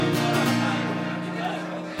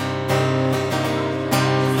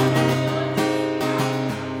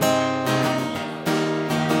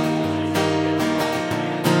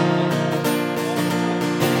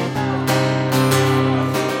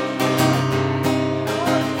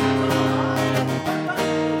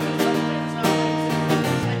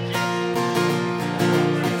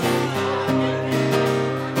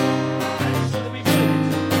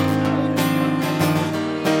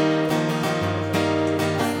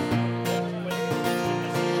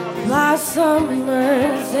my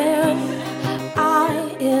summer's end,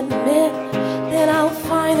 I admit that I'll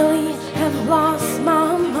finally have lost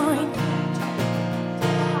my mind.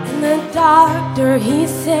 And the doctor, he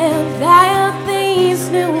said that these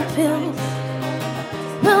new pills,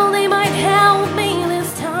 well, they might help me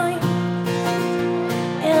this time.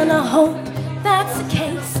 And I hope that's the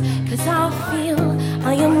case, 'cause I feel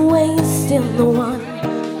I am wasting the one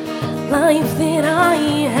life that I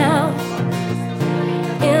have.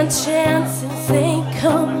 And chances they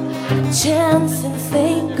come, chances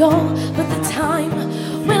they go, but the time,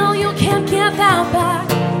 well, you can't get that back.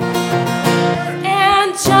 And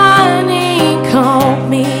Johnny called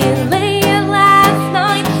me late last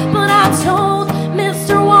night, but I told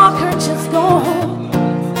Mr. Walker, just go home.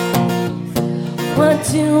 What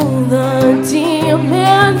do the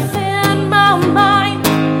demons in my mind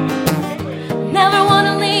never want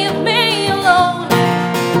to leave me alone?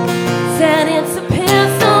 Said it's a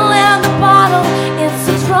pistol and the bottle, it's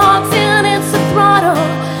the drugs and it's the throttle.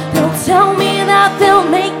 They'll tell me that they'll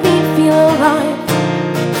make me feel alive,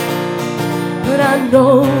 but I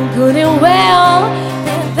know good and well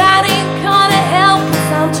that that ain't gonna help,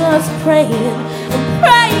 'cause I'm just praying and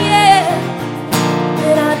praying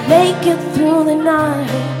that I'd make it through the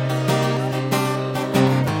night.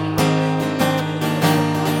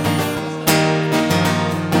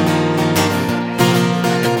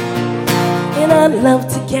 I'd love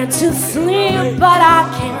to get to sleep, but I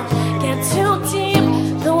can't get too deep,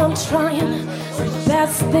 though I'm trying the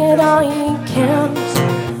best that I can.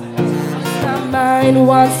 My mind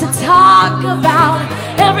wants to talk about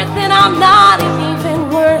everything I'm not, and even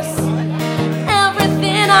worse,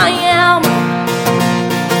 everything I am.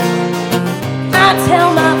 I tell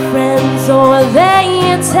my friends, or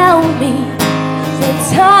they tell me that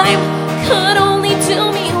time could only do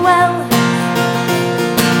me well.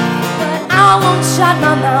 I won't shut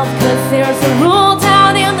my mouth, 'cause there's a rule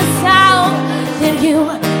down in the South that you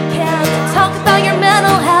can't talk about your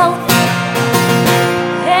mental health.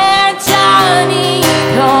 And Johnny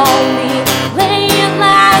called me late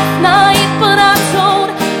last night, but I told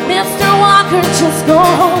Mr. Walker, just go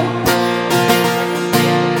home.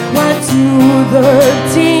 What do the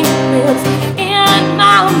demons in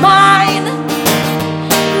my mind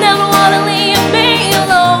never want to leave me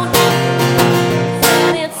alone?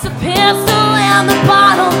 And it's a pistol and the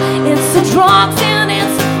bottle, it's the drugs and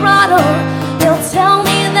it's the throttle. They'll tell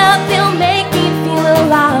me that they'll make me feel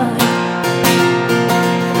alive,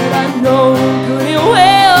 but I know good and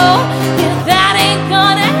well that that ain't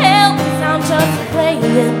gonna help, 'cause I'm just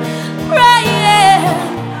praying, praying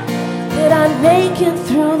that I'd make it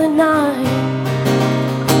through the night.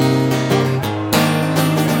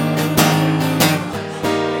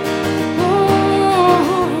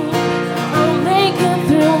 I'll make it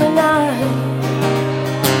through the night.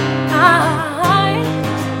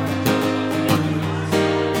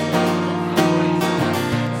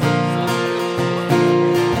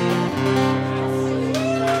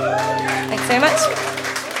 Thanks very much.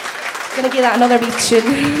 Gonna give that another beat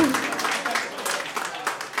tune.